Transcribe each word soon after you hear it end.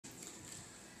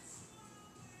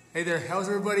Hey there, how's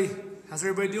everybody? How's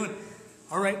everybody doing?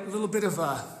 All right, a little bit of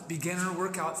a beginner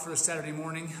workout for a Saturday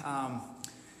morning.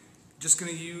 Just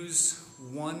gonna use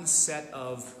one set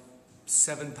of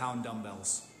 7-pound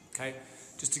dumbbells, okay?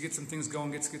 Just to get some things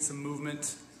going, get some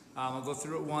movement. I'll go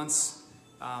through it once.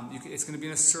 It's gonna be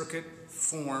in a circuit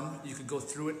form. You could go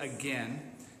through it again,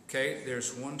 okay?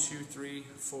 There's 1, 2, 3,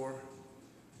 4,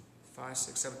 5,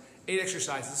 6, 7, 8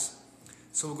 exercises.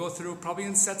 So we'll go through probably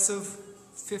in sets of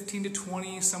 15 to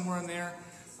 20, somewhere in there.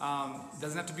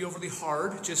 Doesn't have to be overly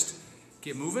hard, just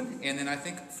get moving. And then I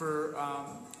think for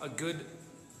a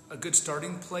good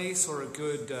starting place or a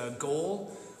good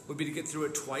goal would be to get through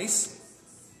it twice,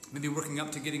 maybe working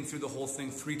up to getting through the whole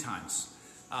thing 3 times.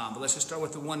 But let's just start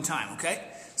with the one time, okay?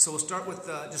 So we'll start with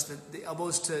just the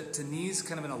elbows to knees,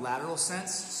 kind of in a lateral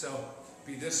sense. So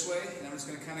be this way, and I'm just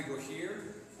gonna kind of go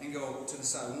here and go to the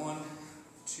side. 1,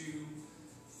 2,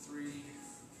 3,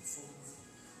 4,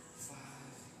 5,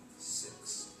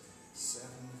 6, 7,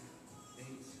 8,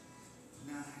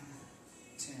 9,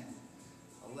 10,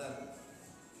 11,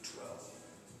 12,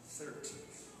 13,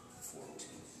 14,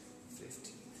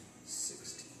 15,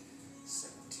 16,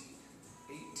 17,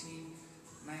 18,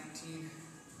 19,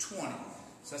 20.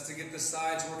 So that's to get the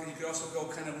sides working. You could also go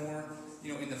kind of more,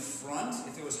 in the front.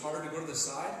 If it was hard to go to the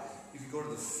side, you could go to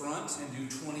the front and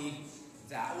do 20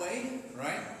 that way,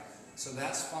 right? So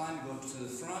that's fine to go to the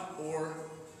front or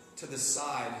to the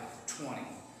side 20.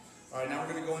 All right, now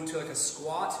we're going to go into like a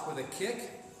squat with a kick.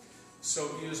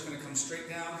 So you're just going to come straight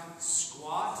down,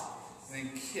 squat, and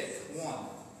then kick. 1,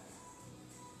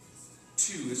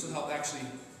 2. This will help actually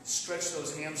stretch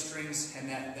those hamstrings and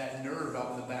that nerve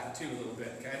out in the back too a little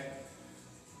bit, okay?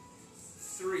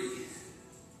 3,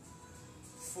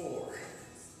 4,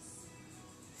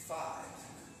 5,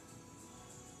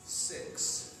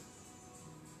 6,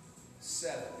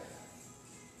 7,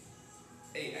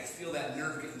 8. I feel that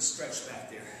nerve getting stretched back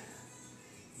there.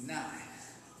 9,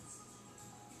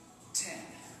 10,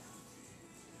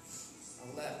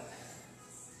 11,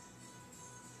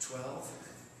 12,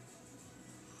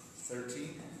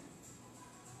 13,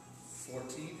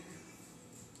 14,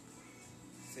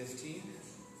 15,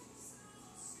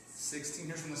 16.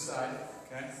 Here's from the side,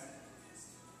 okay?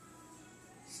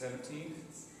 17,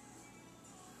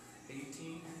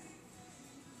 18,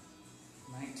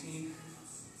 19,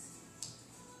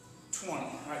 20.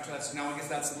 All right, so now I guess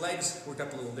that's the legs worked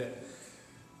up a little bit.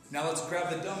 Now let's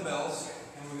grab the dumbbells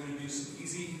and we're going to do some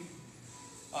easy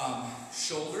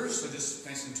shoulders. So just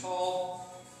nice and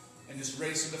tall and just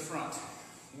raise to the front.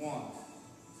 1,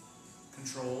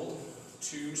 controlled.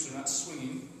 2, so not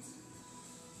swinging.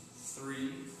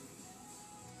 3,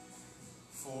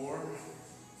 4,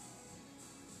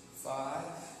 5,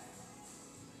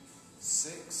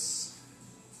 6,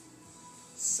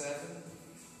 7,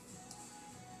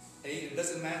 8. It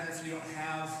doesn't matter if you don't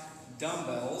have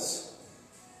dumbbells.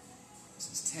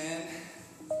 This is 10.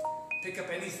 Pick up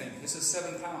anything. This is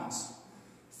 7 pounds.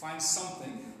 Find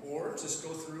something, or just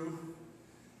go through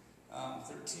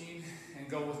 13 and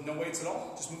go with no weights at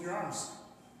all. Just move your arms.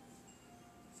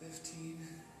 15,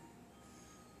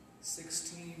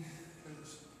 16,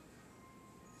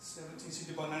 17, so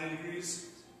you do about 90 degrees.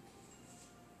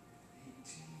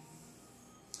 18,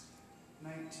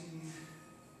 19,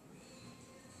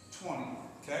 20.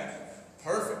 Okay?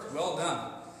 Perfect. Well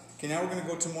done. Okay, now we're going to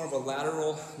go to more of a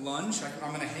lateral lunge. I'm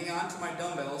going to hang on to my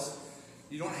dumbbells.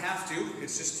 You don't have to.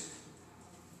 It's just,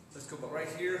 let's go about right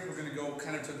here. We're going to go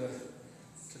kind of to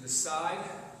the side.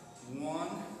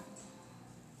 1,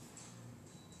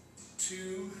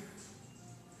 2,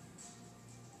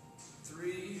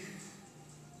 3,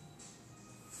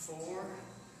 4,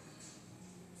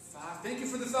 5. Thank you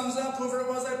for the thumbs up, whoever it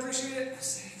was. I appreciate it.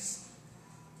 6,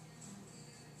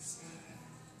 7,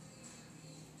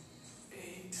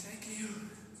 8. Thank you.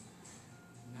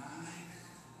 9,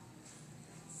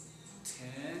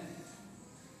 10,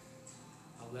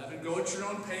 11. Go at your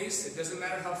own pace. It doesn't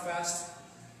matter how fast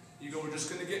you go. We're just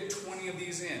going to get 20 of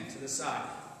these in to the side.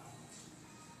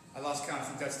 I lost count. I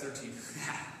think that's 13.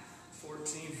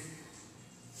 14,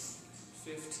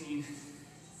 15,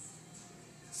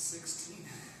 16,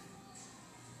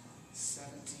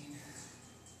 17,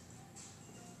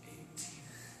 18,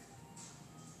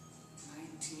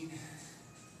 19,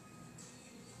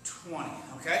 20.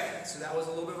 Okay? So that was a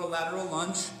little bit of a lateral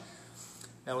lunge.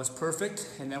 That was perfect.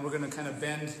 And then we're going to kind of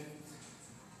bend.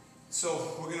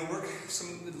 So we're going to work a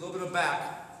little bit of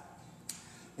back.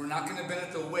 We're not going to bend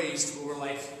at the waist, but we're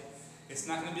like, it's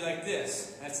not going to be like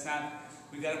this. That's not,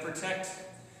 we got to protect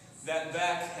that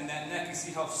back and that neck. You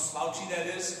see how slouchy that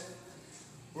is?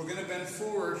 We're going to bend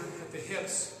forward at the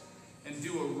hips and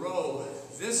do a row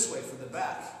this way for the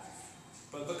back.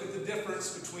 But look at the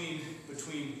difference between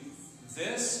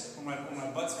this, when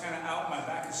my butt's kind of out, my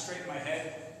back is straight, my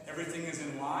head, everything is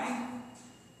in line.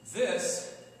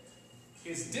 This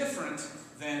is different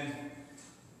than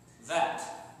that.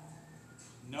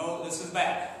 No, this is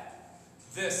bad.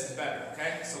 This is better,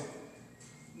 okay? So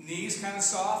knees kind of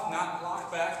soft, not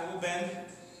locked back, a little bend.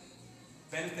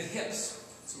 Bend at the hips.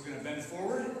 So we're going to bend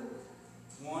forward.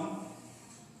 1,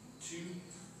 2,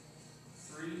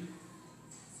 3,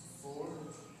 4,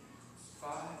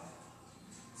 5,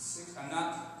 6. I'm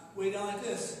not way down like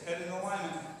this. Head in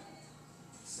alignment.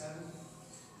 7,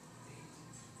 8,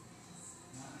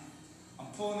 9. I'm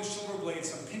pulling the shoulder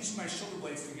blades. I'm pinching my shoulder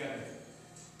blades together.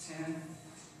 10, 11,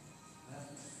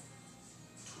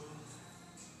 12,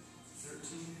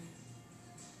 13,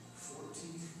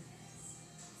 14,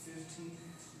 15,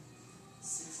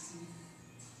 16,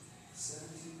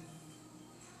 17,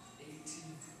 18,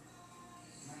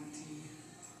 19,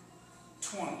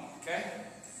 20. Okay?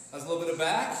 That's a little bit of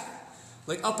back.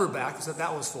 Like upper back, that's what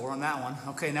that was for on that one.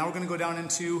 Okay, now we're going to go down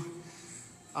into,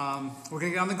 we're going to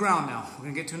get on the ground now. We're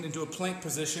going to get into a plank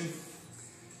position.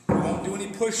 We won't do any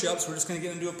push-ups. We're just going to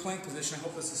get into a plank position. I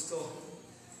hope this is still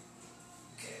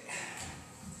okay.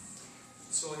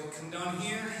 So I can come down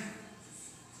here.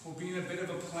 We'll be in a bit of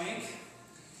a plank.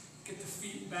 Get the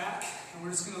feet back, and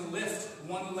we're just going to lift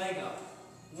one leg up.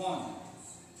 1,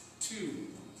 2,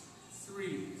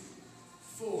 3,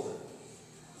 4.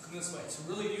 Come this way. So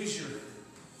really use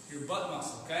your butt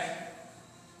muscle, okay?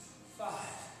 5,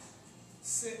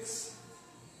 6,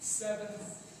 7,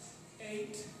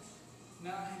 8,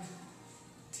 9,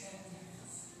 10,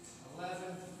 11,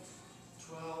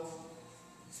 12,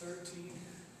 13,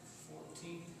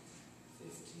 14,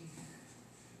 15,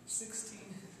 16,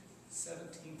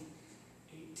 17,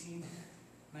 18,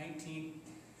 19,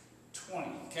 20.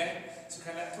 Okay? So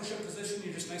kind of that push-up position,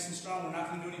 you're just nice and strong. We're not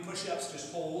going to do any push-ups.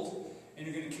 Just hold, and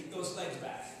you're going to kick those legs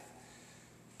back.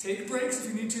 Take breaks if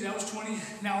you need to. That was 20.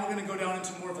 Now we're going to go down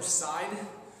into more of a side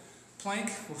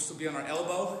plank. We'll still be on our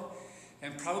elbow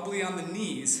and probably on the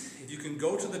knees. If you can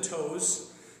go to the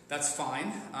toes, that's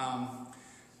fine.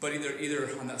 But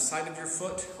either on the side of your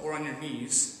foot or on your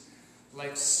knees,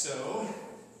 like so.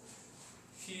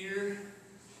 Here,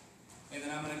 and then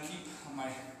I'm going to keep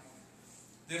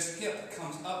this hip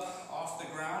comes up off the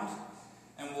ground,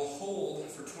 and we'll hold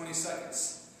for 20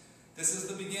 seconds. This is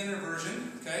the beginner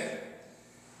version, okay?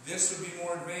 This would be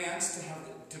more advanced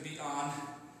to be on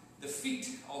the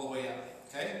feet all the way up,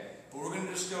 okay? But we're going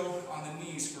to just go on the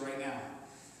knees for right now.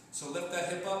 So lift that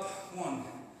hip up. 1,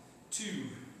 2,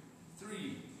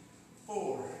 3,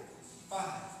 4,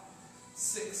 5,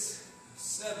 6,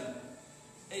 7,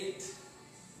 8,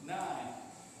 9,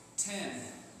 10,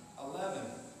 11,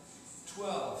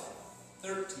 12,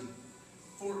 13,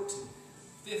 14,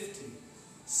 15,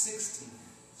 16,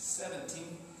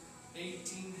 17,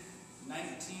 18,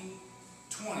 19,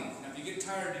 20. Now if you get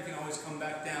tired, you can always come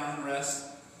back down and rest,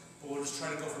 but we'll just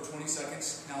try to go for 20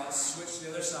 seconds. Now let's switch to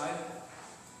the other side.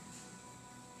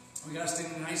 We gotta stay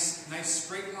in a nice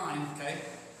straight line, okay?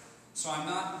 So I'm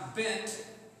not bent.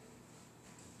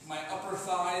 My upper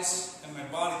thighs and my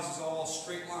body is all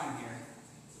straight line here.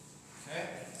 Okay?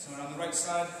 So we're on the right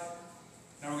side.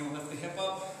 Now we're going to lift the hip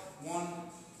up. 1,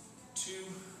 2.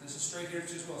 This is straight here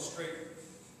too as well. Straight.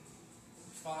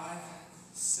 5,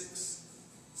 6,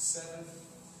 7,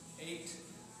 8,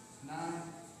 9,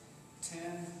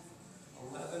 10,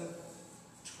 11,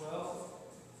 12,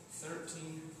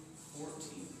 13,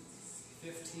 14,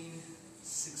 15,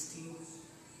 16,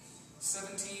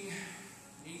 17,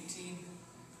 18,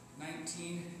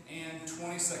 19, and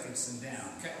 20 seconds and down.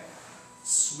 Okay.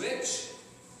 Switch.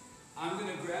 I'm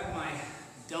going to grab my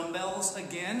dumbbells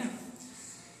again,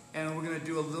 and we're going to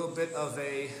do a little bit of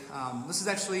a, this is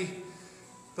actually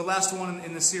the last one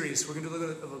in the series. We're going to do a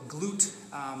little bit of a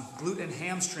glute and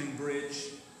hamstring bridge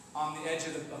on the edge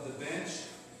of the bench.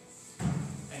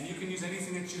 And you can use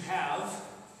anything that you have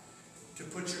to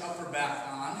put your upper back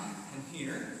on in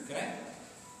here, okay?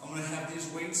 I'm going to have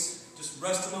these weights, just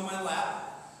rest them on my lap.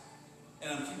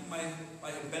 And I'm keeping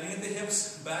my bending at the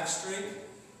hips, back straight.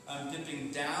 I'm dipping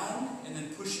down and then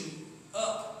pushing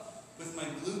up with my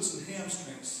glutes and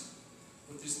hamstrings.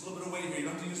 With just a little bit of weight here. You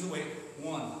don't have to use the weight.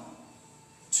 1,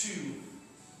 2,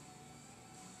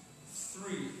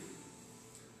 3,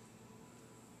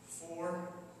 4,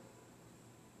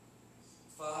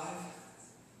 5,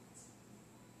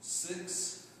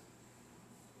 6,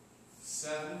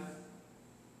 7,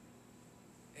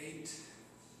 8,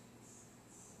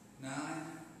 9,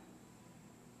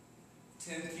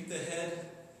 10. Keep the head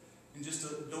and just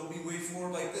don't be way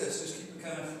forward like this. Just keep it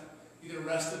kind of either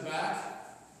rested back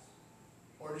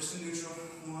or just in neutral.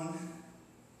 1,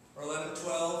 or 11,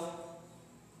 12,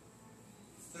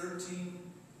 13,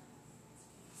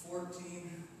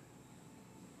 14,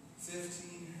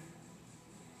 15,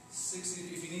 16.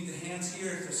 If you need the hands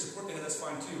here to support the head, that's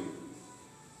fine too.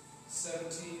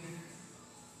 17,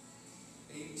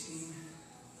 18,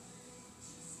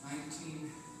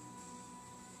 19,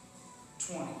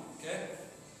 20. Okay?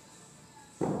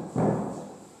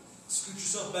 Scoot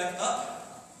yourself back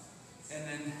up and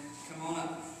then come on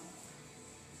up.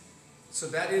 So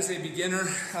that is a beginner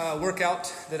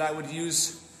workout that I would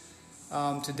use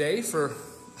today for,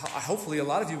 hopefully a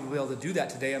lot of you will be able to do that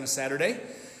today on a Saturday.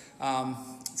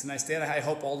 It's a nice day, and I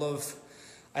hope all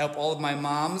of my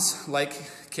moms like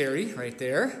Carrie right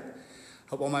there.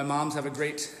 Hope all my moms have a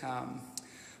great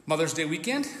Mother's Day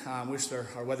weekend. Wish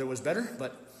our weather was better,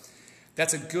 but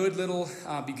that's a good little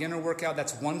beginner workout.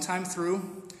 That's one time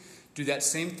through. Do that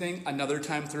same thing another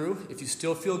time through. If you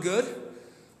still feel good,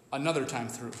 another time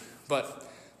through. But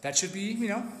that should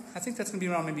be, I think that's going to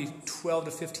be around maybe 12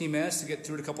 to 15 minutes to get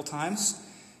through it a couple times.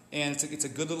 And it's a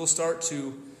good little start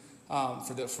to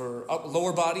for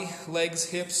lower body, legs,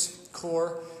 hips,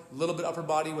 core, a little bit upper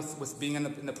body with being in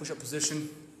the push-up position,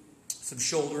 some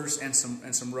shoulders, and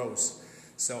some rows.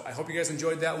 So I hope you guys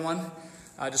enjoyed that one.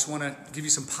 I just want to give you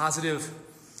some positive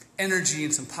energy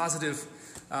and some positive,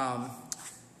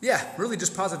 really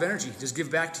just positive energy. Just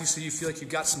give back to you so you feel like you've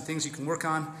got some things you can work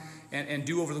on and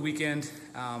do over the weekend.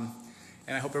 And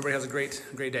I hope everybody has a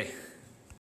great day.